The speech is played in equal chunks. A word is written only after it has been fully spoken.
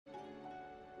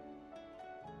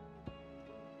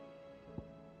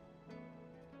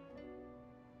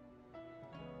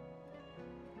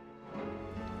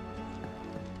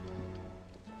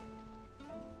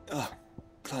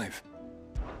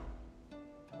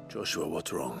Joshua,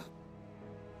 what's wrong?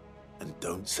 And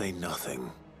don't say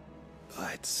nothing.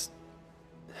 It's...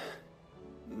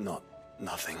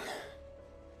 nothing.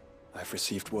 I've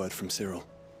received word from Cyril.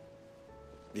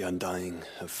 The Undying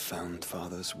have found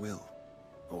Father's will,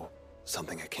 or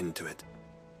something akin to it.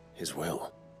 His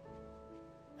will?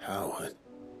 How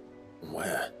and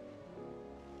where?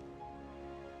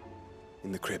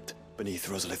 In the crypt beneath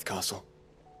Rosalith Castle.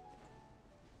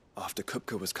 After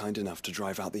Kupka was kind enough to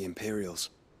drive out the Imperials,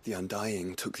 the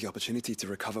Undying took the opportunity to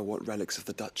recover what relics of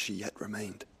the Duchy yet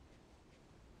remained.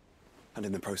 And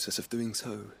in the process of doing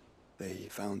so, they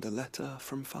found a letter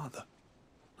from Father.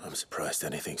 I'm surprised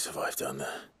anything survived down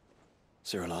there.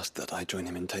 Cyril asked that I join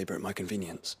him in Tabor at my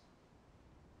convenience.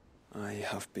 I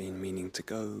have been meaning to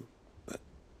go, but...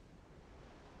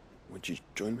 would you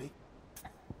join me?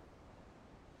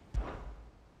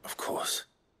 Of course.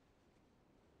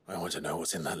 I want to know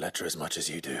what's in that letter as much as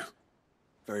you do.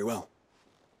 Very well.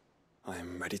 I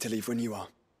am ready to leave when you are.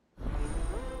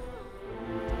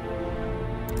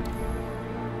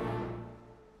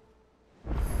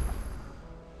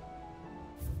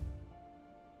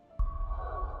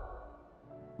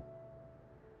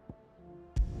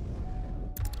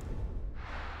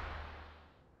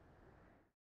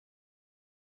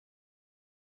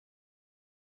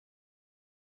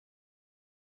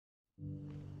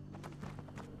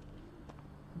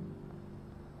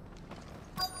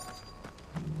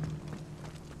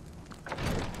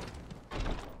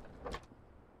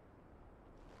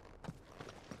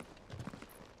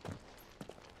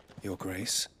 Your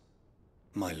Grace,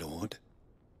 my lord,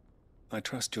 I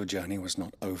trust your journey was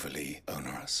not overly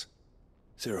onerous.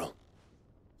 Cyril,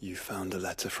 you found a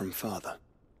letter from Father?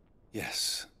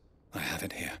 Yes, I have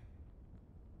it here.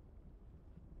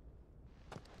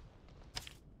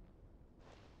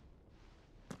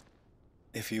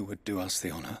 If you would do us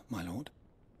the honor, my lord.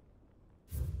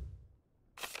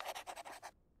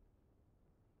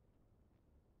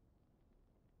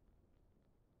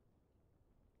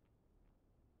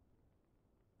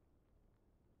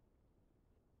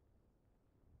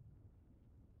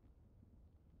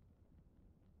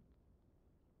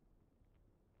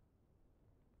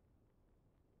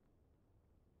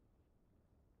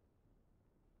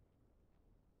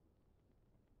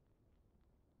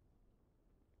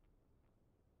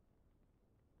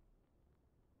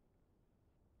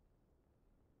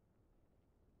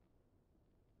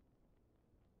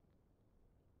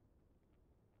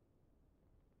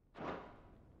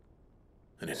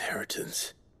 An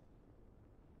inheritance.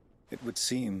 It would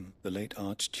seem the late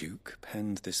Archduke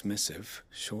penned this missive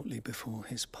shortly before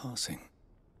his passing.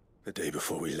 The day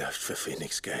before we left for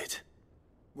Phoenix Gate.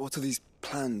 What are these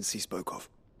plans he spoke of?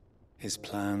 His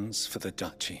plans for the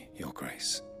Duchy, Your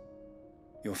Grace.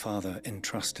 Your father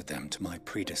entrusted them to my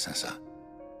predecessor,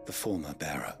 the former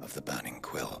bearer of the Burning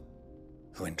Quill,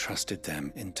 who entrusted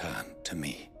them in turn to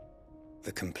me.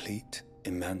 The complete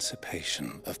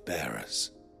emancipation of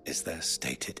bearers is their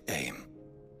stated aim.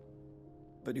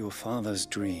 But your father's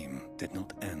dream did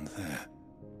not end there.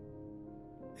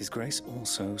 His Grace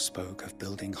also spoke of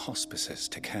building hospices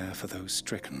to care for those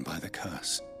stricken by the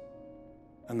curse,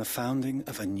 and the founding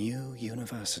of a new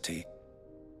university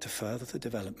to further the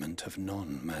development of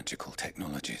non-magical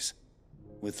technologies.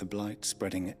 With the blight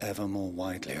spreading ever more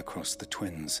widely across the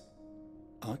twins,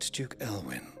 Archduke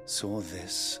Elwyn saw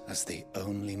this as the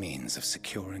only means of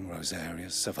securing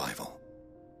Rosaria's survival.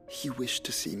 He wished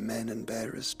to see men and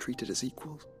bearers treated as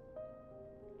equals.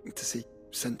 To see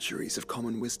centuries of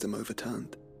common wisdom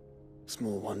overturned.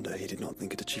 Small wonder he did not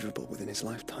think it achievable within his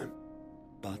lifetime.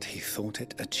 But he thought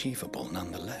it achievable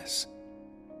nonetheless.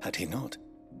 Had he not,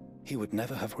 he would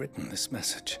never have written this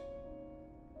message.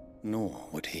 Nor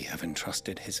would he have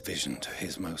entrusted his vision to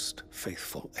his most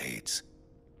faithful aides.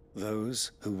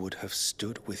 Those who would have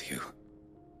stood with you,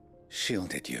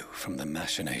 shielded you from the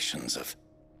machinations of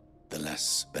the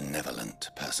less benevolent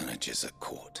personages at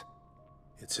court.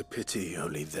 It's a pity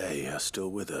only they are still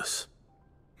with us.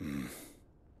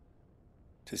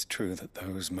 'Tis true that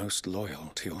those most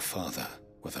loyal to your father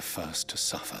were the first to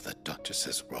suffer the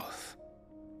Duchess's wrath.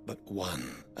 But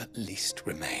one at least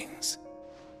remains,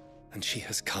 and she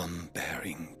has come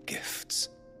bearing gifts.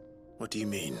 What do you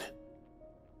mean?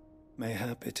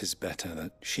 Mayhap it is better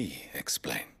that she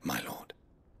explain, my lord.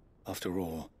 After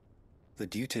all, the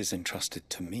duties entrusted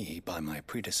to me by my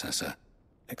predecessor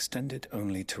extended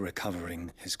only to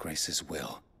recovering His Grace's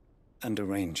will and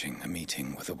arranging a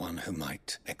meeting with the one who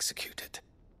might execute it,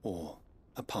 or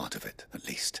a part of it at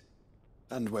least.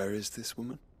 And where is this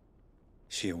woman?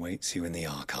 She awaits you in the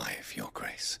archive, Your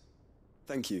Grace.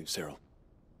 Thank you, Cyril.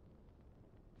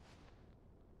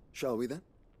 Shall we then?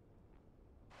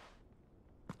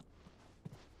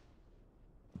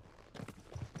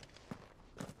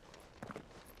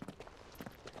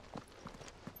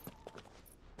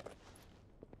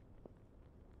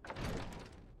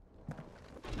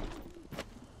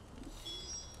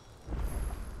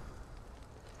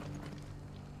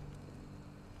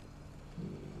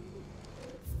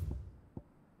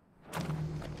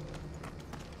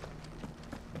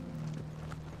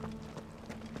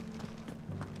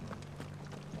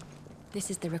 This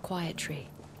is the Required Tree,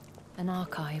 an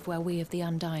archive where we of the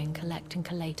Undying collect and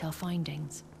collate our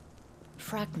findings.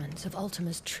 Fragments of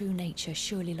Ultima's true nature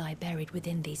surely lie buried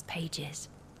within these pages.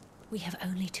 We have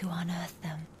only to unearth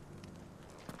them.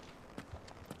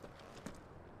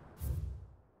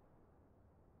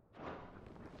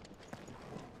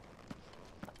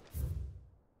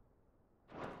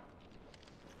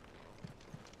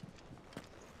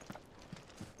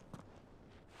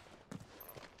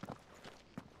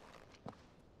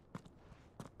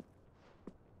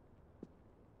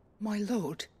 My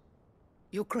lord,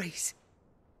 your grace.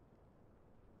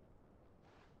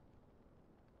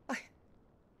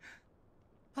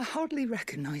 I hardly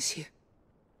recognize you.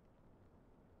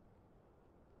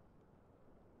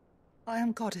 I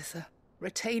am Goditha,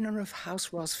 retainer of House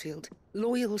Rosfield,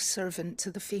 loyal servant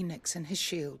to the Phoenix and his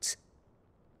shields.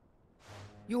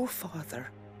 Your father,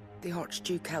 the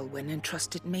Archduke Elwyn,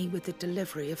 entrusted me with the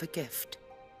delivery of a gift.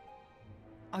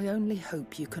 I only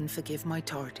hope you can forgive my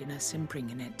tardiness in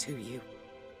bringing it to you.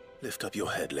 Lift up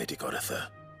your head, Lady Goditha.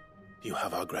 You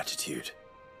have our gratitude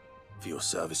for your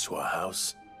service to our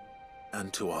house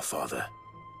and to our father.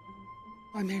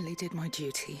 I merely did my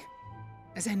duty,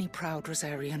 as any proud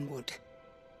Rosarian would.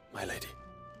 My lady,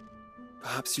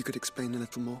 perhaps you could explain a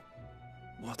little more?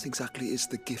 What exactly is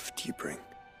the gift you bring?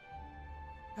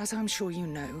 As I'm sure you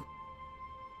know,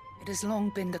 it has long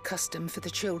been the custom for the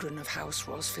children of House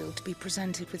Rosfield to be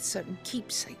presented with certain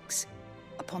keepsakes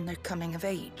upon their coming of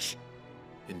age.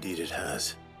 Indeed it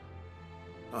has.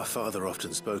 Our father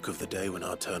often spoke of the day when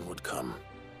our turn would come.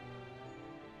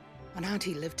 And had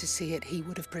he lived to see it, he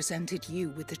would have presented you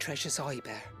with the treasures I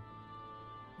bear.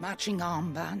 Matching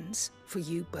armbands for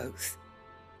you both.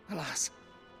 Alas,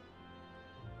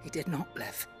 he did not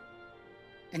live.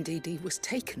 Indeed, he was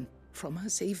taken from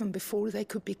us even before they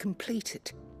could be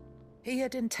completed. He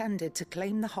had intended to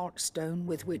claim the Heartstone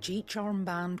with which each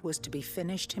armband was to be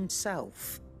finished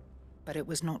himself, but it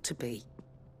was not to be.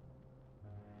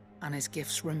 And his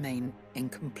gifts remain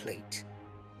incomplete.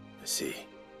 I see.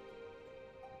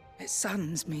 It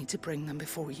saddens me to bring them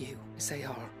before you, as they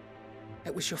are.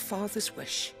 It was your father's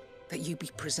wish that you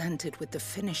be presented with the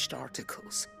finished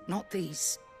articles, not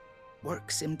these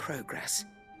works in progress.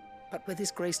 But with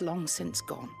his grace long since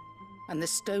gone, and the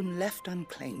stone left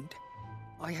unclaimed,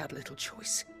 I had little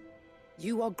choice.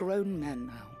 You are grown men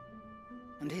now,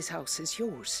 and his house is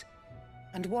yours.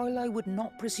 And while I would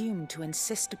not presume to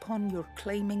insist upon your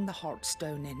claiming the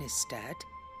Heartstone in his stead,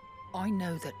 I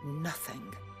know that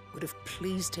nothing would have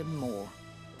pleased him more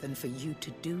than for you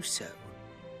to do so.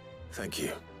 Thank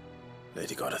you,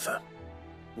 Lady Goditha.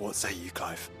 What say you,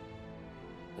 Clive?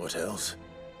 What else?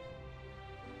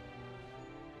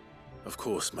 Of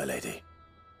course, my lady.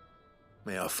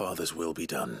 May our father's will be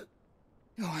done.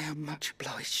 Oh, I am much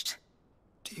obliged.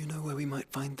 Do you know where we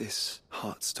might find this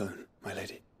Heartstone, my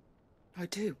lady? I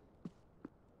do.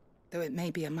 Though it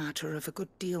may be a matter of a good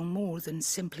deal more than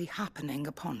simply happening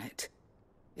upon it.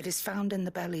 It is found in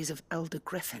the bellies of elder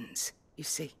griffins, you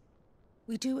see.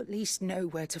 We do at least know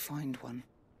where to find one.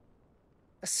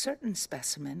 A certain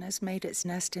specimen has made its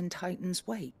nest in Titan's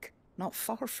Wake, not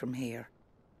far from here.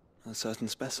 A certain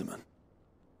specimen?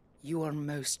 You are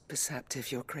most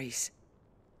perceptive, Your Grace.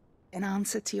 In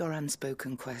answer to your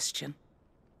unspoken question,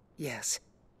 yes.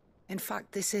 In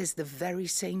fact, this is the very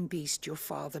same beast your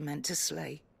father meant to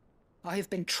slay. I have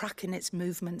been tracking its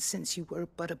movements since you were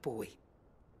but a boy.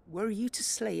 Were you to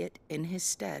slay it in his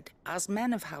stead, as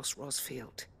men of House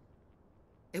Rosfield,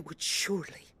 it would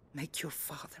surely make your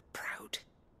father proud.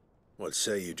 What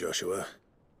say you, Joshua?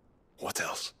 What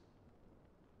else?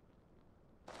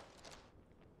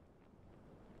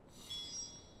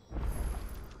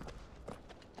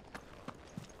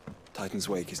 Titan's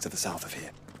Wake is to the south of here.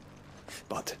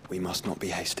 But we must not be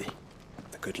hasty.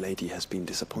 The good lady has been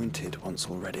disappointed once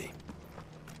already.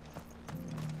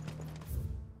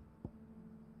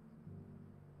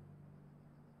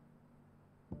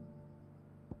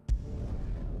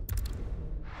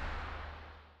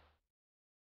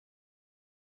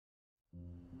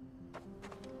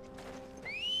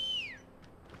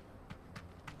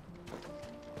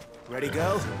 Ready,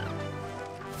 go?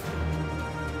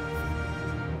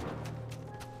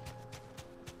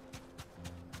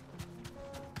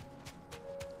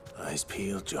 Eyes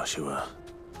peeled, Joshua.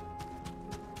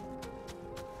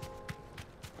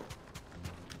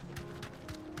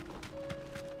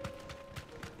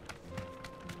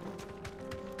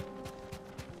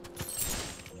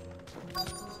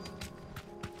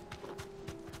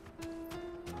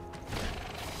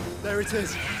 There it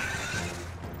is.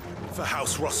 For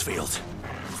House Rosfield.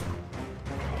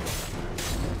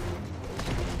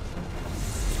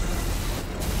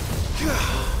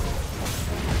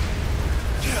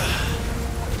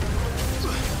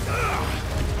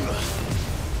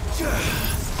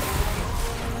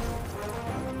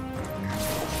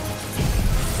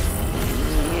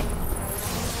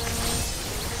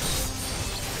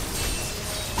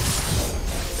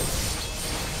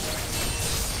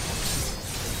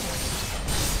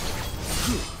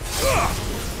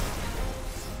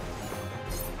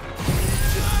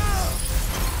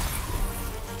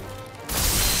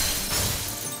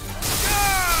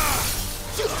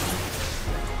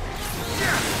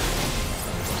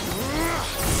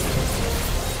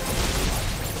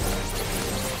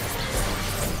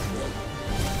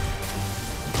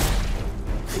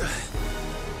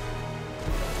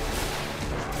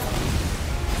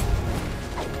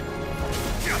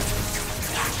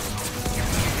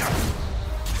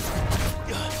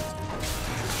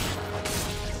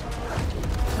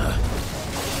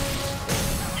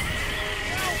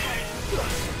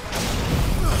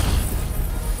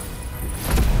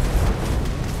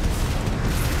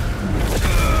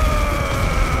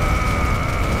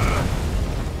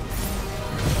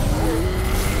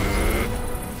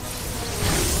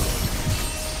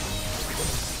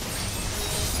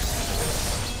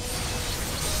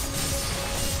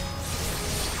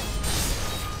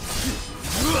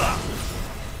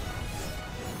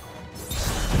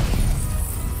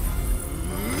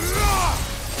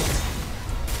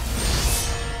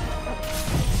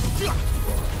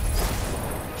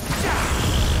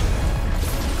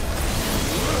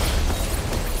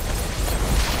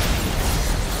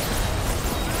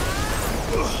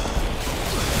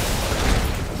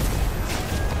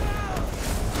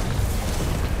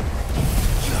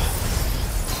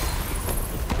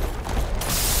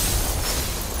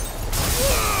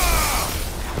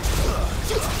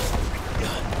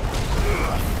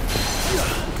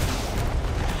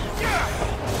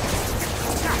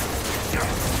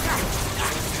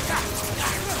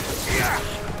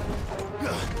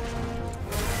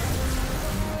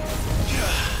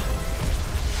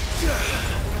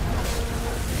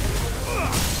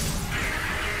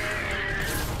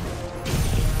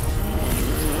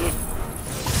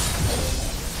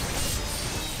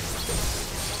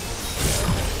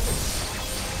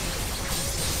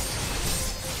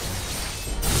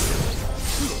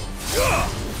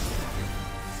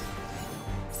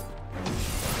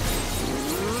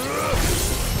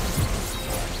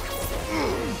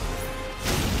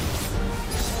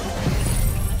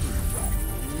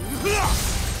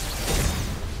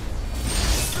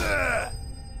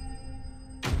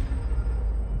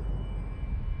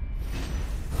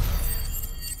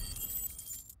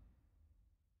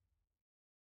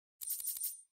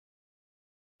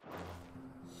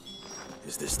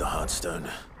 Is this the Heartstone?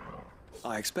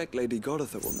 I expect Lady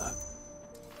Goditha will know.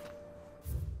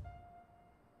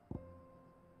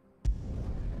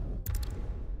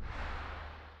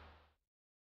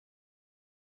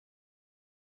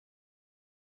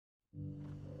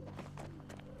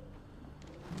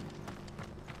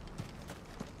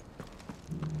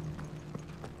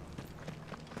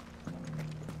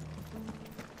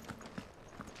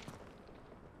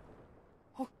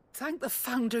 Oh, thank the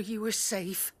Founder you were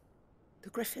safe. The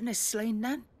Griffin is slain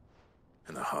then?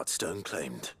 And the Heartstone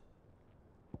claimed.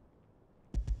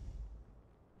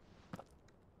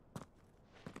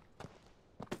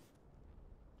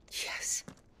 Yes.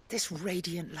 This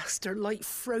radiant luster, like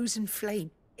frozen flame,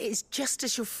 it is just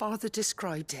as your father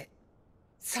described it.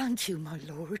 Thank you, my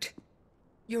lord.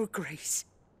 Your Grace.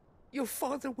 Your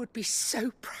father would be so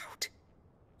proud.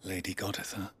 Lady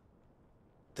Goditha,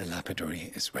 the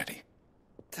lapidary is ready.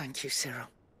 Thank you, Cyril.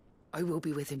 I will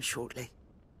be with him shortly.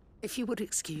 If you would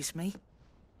excuse me,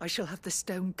 I shall have the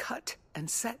stone cut and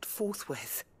set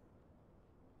forthwith.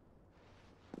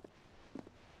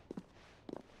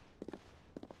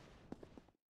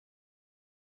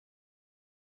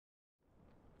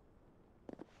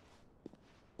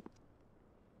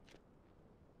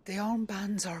 The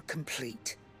armbands are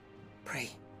complete. Pray,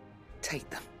 take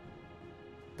them.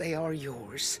 They are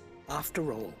yours,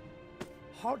 after all.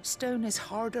 Heartstone is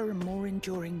harder and more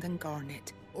enduring than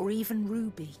garnet, or even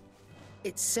ruby.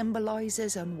 It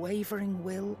symbolizes unwavering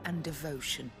will and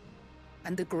devotion.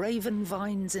 And the graven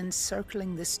vines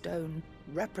encircling the stone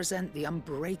represent the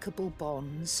unbreakable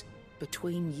bonds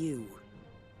between you.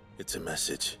 It's a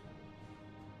message.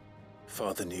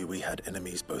 Father knew we had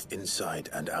enemies both inside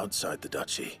and outside the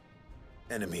duchy.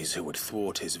 Enemies who would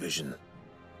thwart his vision.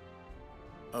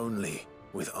 Only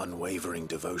with unwavering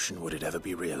devotion would it ever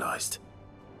be realized.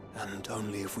 And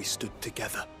only if we stood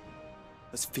together,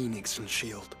 as Phoenix and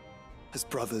Shield, as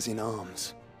brothers in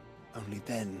arms, only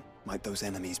then might those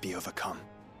enemies be overcome.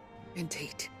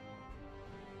 Indeed.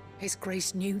 His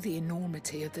Grace knew the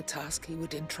enormity of the task he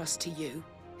would entrust to you,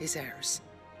 his heirs.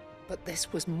 But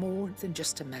this was more than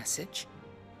just a message.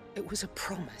 It was a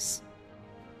promise.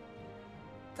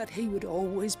 That he would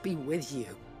always be with you.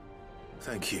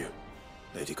 Thank you,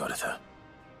 Lady Goditha,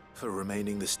 for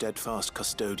remaining the steadfast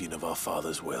custodian of our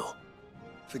father's will.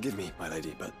 Forgive me, my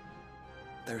lady, but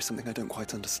there is something I don't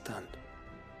quite understand.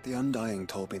 The Undying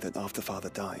told me that after Father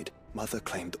died, Mother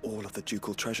claimed all of the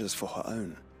ducal treasures for her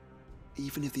own.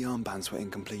 Even if the armbands were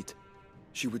incomplete,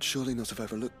 she would surely not have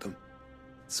overlooked them.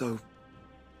 So,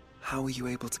 how were you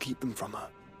able to keep them from her?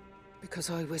 Because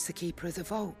I was the keeper of the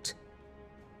vault.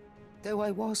 Though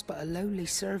I was but a lowly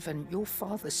servant, your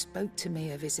father spoke to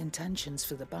me of his intentions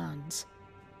for the bands,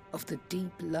 of the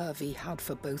deep love he had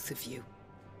for both of you,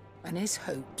 and his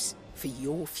hopes for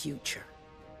your future.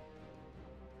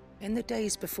 In the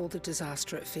days before the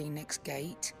disaster at Phoenix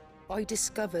Gate, I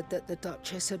discovered that the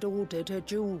Duchess had ordered her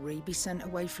jewelry be sent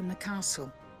away from the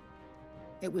castle.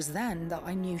 It was then that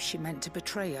I knew she meant to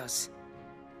betray us.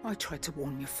 I tried to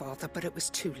warn your father, but it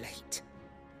was too late.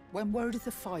 When word of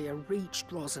the fire reached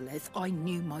Rosalith, I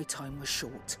knew my time was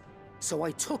short. So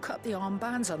I took up the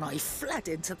armbands and I fled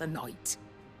into the night.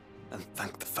 And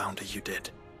thank the Founder you did.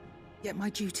 Yet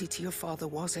my duty to your father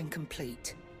was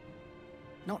incomplete.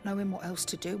 Not knowing what else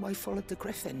to do, I followed the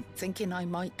Griffin, thinking I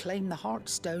might claim the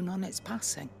Heartstone on its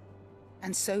passing.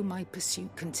 And so my pursuit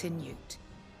continued,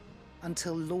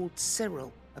 until Lord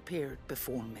Cyril appeared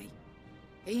before me.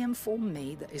 He informed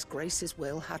me that His Grace's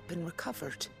will had been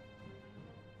recovered,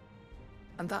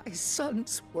 and that his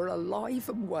sons were alive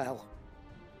and well.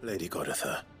 Lady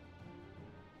Goditha,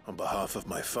 on behalf of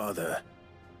my father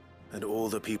and all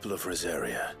the people of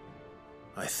Rosaria,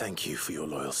 I thank you for your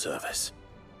loyal service.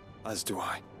 As do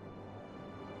I.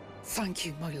 Thank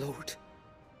you, my lord.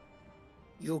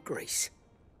 Your Grace,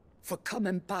 for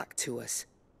coming back to us,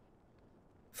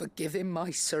 for giving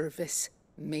my service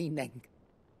meaning.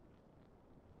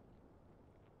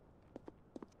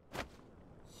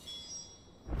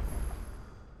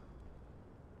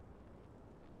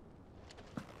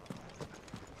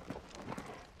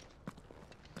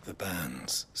 The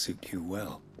bands suit you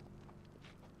well.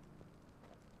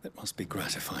 It must be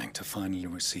gratifying to finally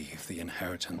receive the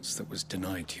inheritance that was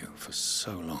denied you for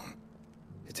so long.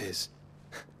 It is.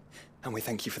 And we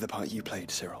thank you for the part you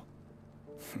played, Cyril.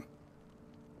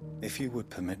 If you would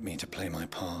permit me to play my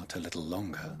part a little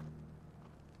longer,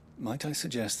 might I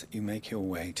suggest that you make your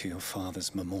way to your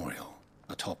father's memorial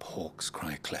atop Hawk's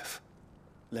Cry Cliff.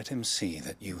 Let him see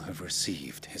that you have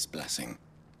received his blessing,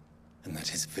 and that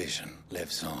his vision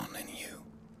lives on in you.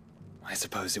 I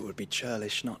suppose it would be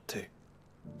churlish not to.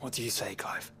 What do you say,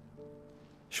 Clive?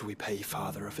 Shall we pay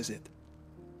Father a visit?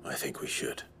 I think we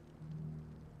should.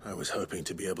 I was hoping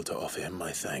to be able to offer him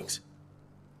my thanks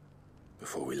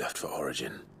before we left for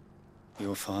Origin.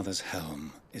 Your father's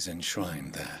helm is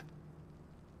enshrined there.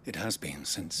 It has been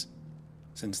since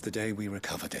the day we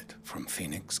recovered it from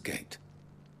Phoenix Gate.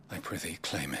 I prithee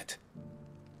claim it,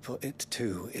 for it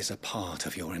too is a part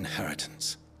of your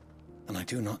inheritance, and I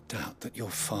do not doubt that your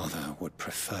father would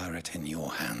prefer it in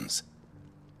your hands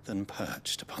than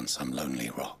perched upon some lonely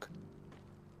rock.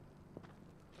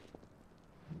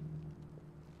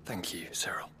 Thank you,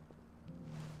 Cyril.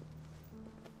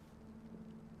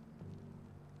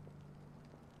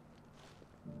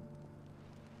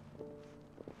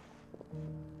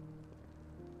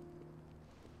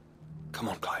 Come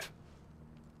on, Clive.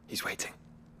 He's waiting.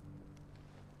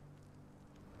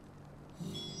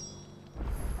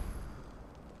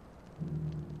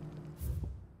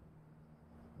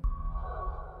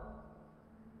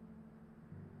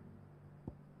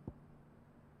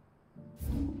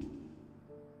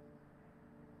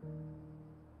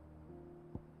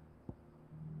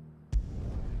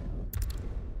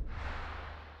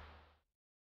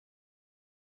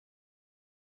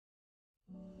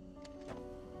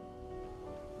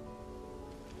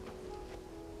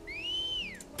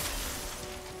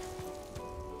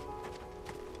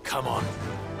 Come on.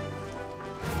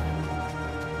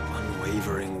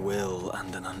 Unwavering will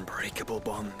and an unbreakable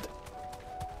bond.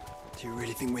 Do you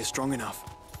really think we're strong enough?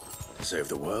 To save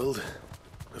the world?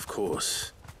 Of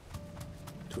course.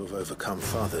 To have overcome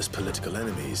Father's political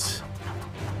enemies?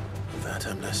 Of that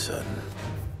I'm less certain.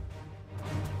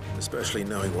 Especially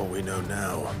knowing what we know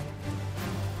now.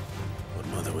 What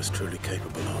Mother was truly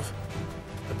capable of.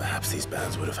 But perhaps these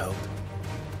bands would have helped.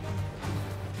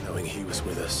 Knowing he was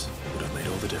with us would have made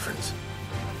all the difference.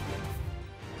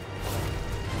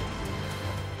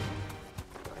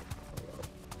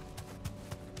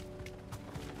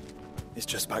 It's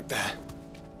just back there.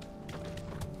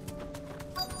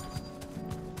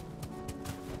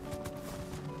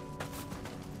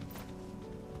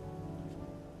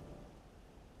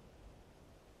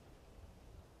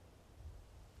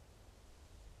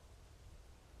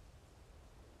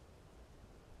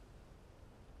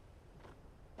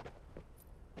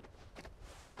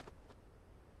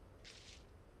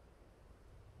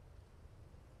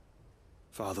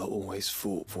 Father always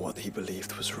fought for what he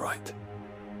believed was right.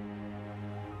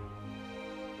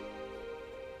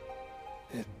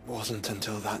 It wasn't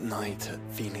until that night at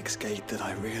Phoenix Gate that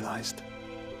I realized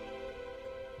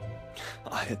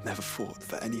I had never fought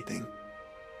for anything.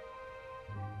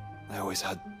 I always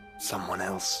had someone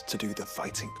else to do the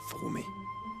fighting for me.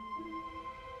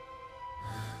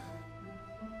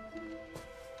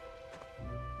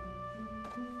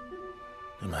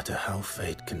 No matter how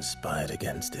fate conspired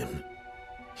against him,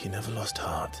 he never lost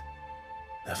heart,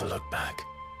 never looked back,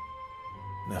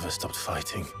 never stopped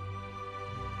fighting.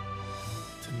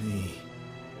 To me,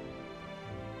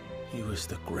 he was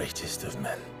the greatest of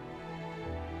men.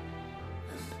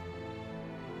 And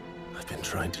I've been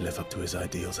trying to live up to his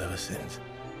ideals ever since.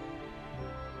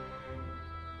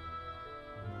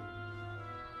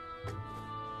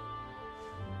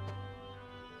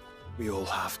 We all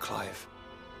have, Clive.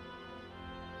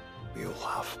 We all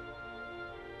have.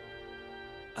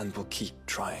 And we'll keep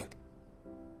trying.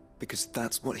 Because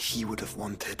that's what he would have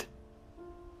wanted.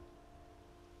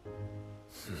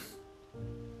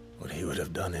 What he would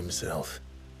have done himself.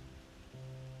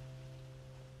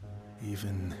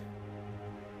 Even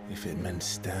if it meant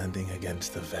standing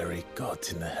against the very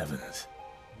gods in the heavens.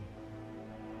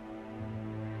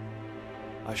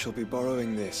 I shall be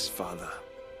borrowing this, Father,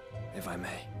 if I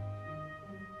may.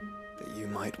 That you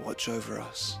might watch over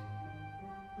us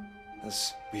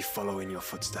as we follow in your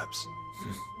footsteps.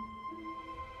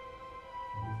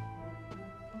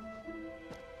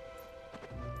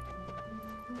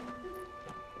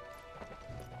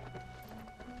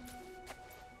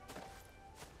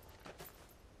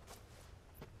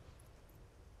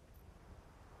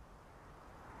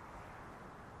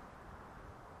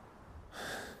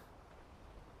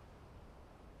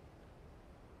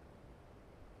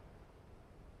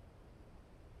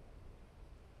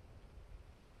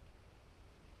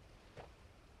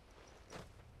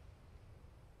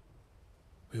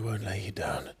 We won't lay you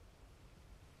down.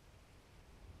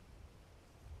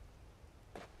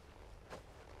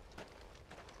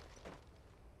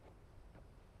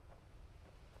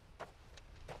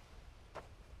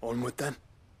 Onward then.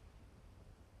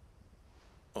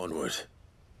 Onward.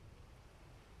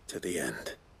 To the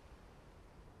end.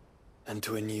 And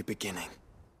to a new beginning.